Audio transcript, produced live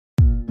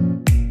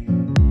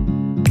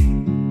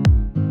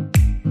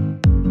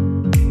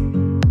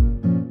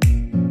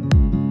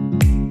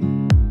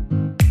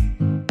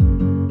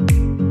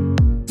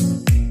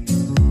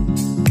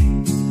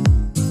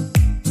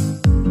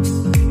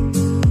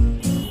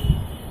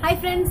Hi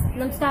friends,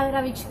 ನಮಸ್ಕಾರ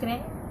ವೀಕ್ಷಕರೇ.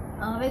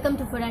 Welcome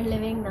to food and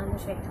living. ನಾನು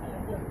ಶ್ವೇತಾ.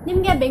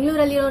 ನಿಮಗೆ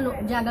ಬೆಂಗಳೂರಲ್ಲಿರೋ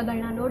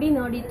ಜಾಗಗಳನ್ನ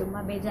ನೋಡಿ ತುಂಬಾ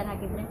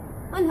ಬೇಜಾರಾಗಿದ್ರೆ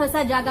ಒಂದು ಹೊಸ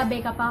ಜಾಗ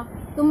ಬೇಕಪ್ಪ,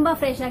 ತುಂಬಾ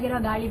ಫ್ರೆಶ್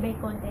ಆಗಿರೋ ಗಾಳಿ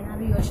ಬೇಕು ಅಂತ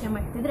ಏನಾದ್ರು ಯೋಚನೆ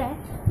ಮಾಡ್ತಿದ್ರೆ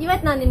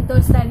ಇವತ್ತು ನಾನು ನಿಮ್ಗೆ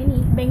ತೋರಿಸ್ತಾ ಇದ್ದೀನಿ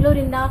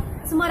ಬೆಂಗಳೂರಿಂದ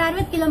ಸುಮಾರು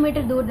 60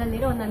 ಕಿಲೋಮೀಟರ್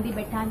ದೂರದಲ್ಲಿರೋ ನಂದಿ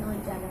ಬೆಟ್ಟ ಅನ್ನೋ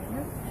ಒಂದು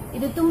ಜಾಗನ.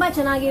 ಇದು ತುಂಬಾ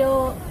ಚೆನ್ನಾಗಿರೋ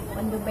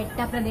ಒಂದು ಬೆಟ್ಟ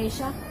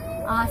ಪ್ರದೇಶ.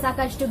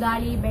 ಸಾಕಷ್ಟು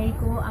ಗಾಳಿ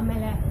ಬೆಳಕು,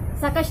 ಆಮೇಲೆ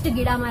ಸಾಕಷ್ಟು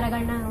ಗಿಡ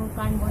ಮರಗಳನ್ನ ನಾವು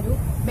ಕಾಣ್ಬೋದು.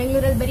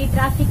 ಬೆಂಗಳೂರಲ್ಲಿ ಬರೀ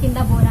ಟ್ರಾಫಿಕ್ ಇಂದ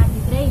ಬೋರ್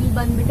ಆಗಿದ್ರೆ ಇಲ್ಲಿ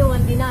ಬಂದ್ಬಿಟ್ಟು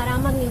ಒಂದಿನ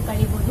ಆರಾಮಾಗಿ ನೀವು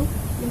ಕಳಿಬಹುದು.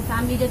 ನಿಮ್ಮ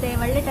ಫ್ಯಾಮಿಲಿ ಜೊತೆ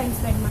ಒಳ್ಳೆ ಟೈಮ್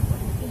ಸ್ಪೆಂಡ್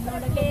ಮಾಡ್ಬೋದು.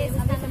 ನೋಡಕ್ಕೆ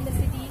away from the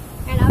city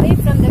and away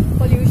from the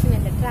pollution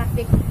and the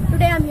traffic.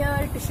 Today I'm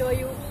here to show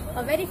you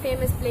a very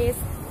famous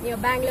place near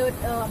Bangalore,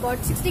 about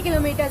 60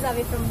 kilometers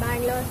away from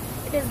Bangalore.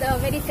 It is the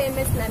very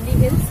famous Nandi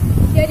Hills.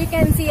 Here you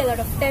can see a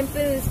lot of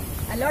temples,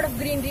 a lot of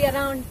greenery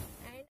around,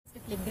 and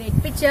click great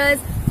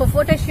pictures for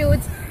photo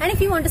shoots. And if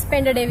you want to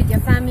spend a day with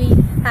your family,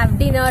 have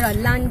dinner or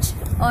lunch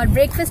or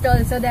breakfast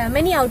also, there are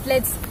many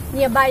outlets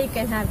nearby. You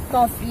can have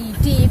coffee,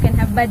 tea, you can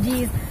have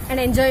bhajis and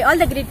enjoy all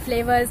the great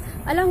flavors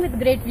along with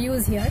great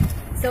views here.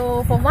 So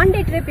for one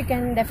day trip you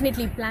can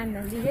definitely plan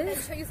Nandi Hills.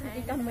 I'll show you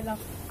something. Come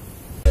along.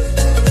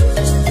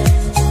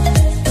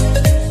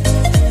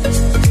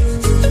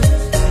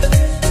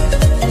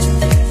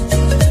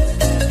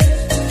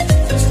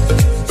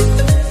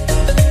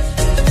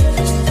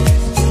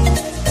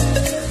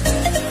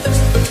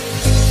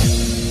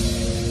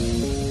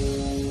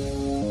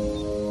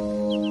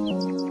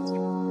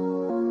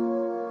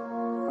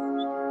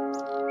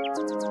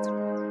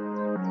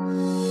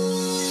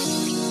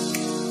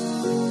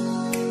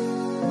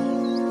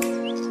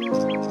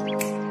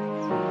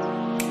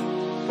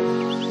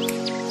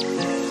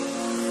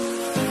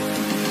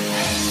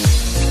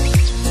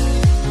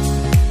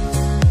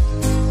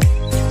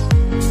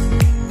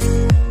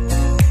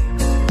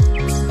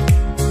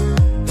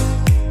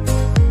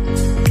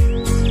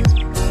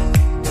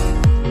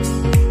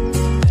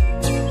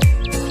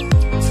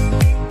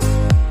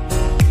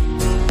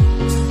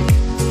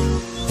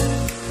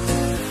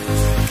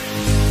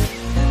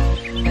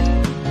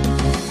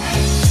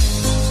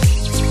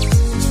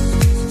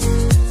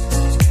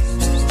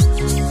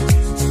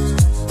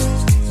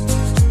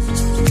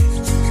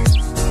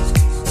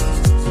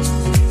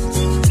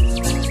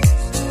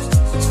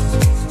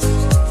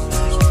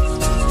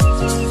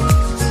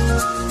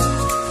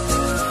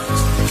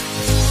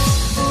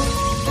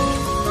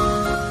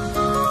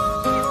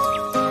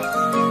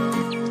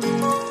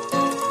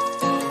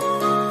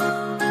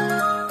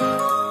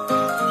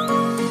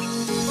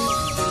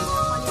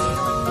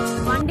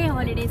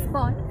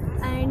 Spot,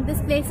 and this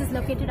place is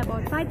located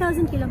about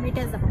 5,000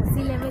 kilometers above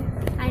sea level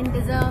and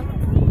is a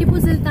Tipu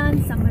Sultan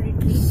summer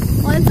retreat.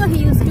 Also he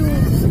used to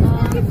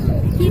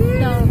keep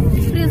the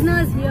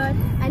prisoners here,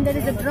 and there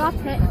is a drop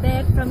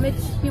there from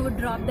which he would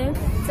drop them,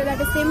 so that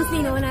is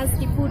famously known as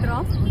Tipu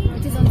Drop,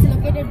 which is also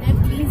located there.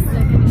 Please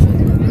can you show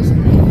the location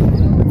there?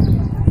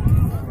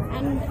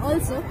 And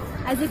also,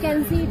 as you can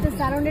see, it is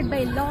surrounded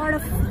by a lot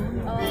of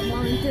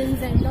mountains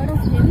and a lot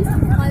of hills,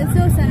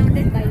 also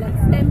surrounded by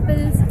lots of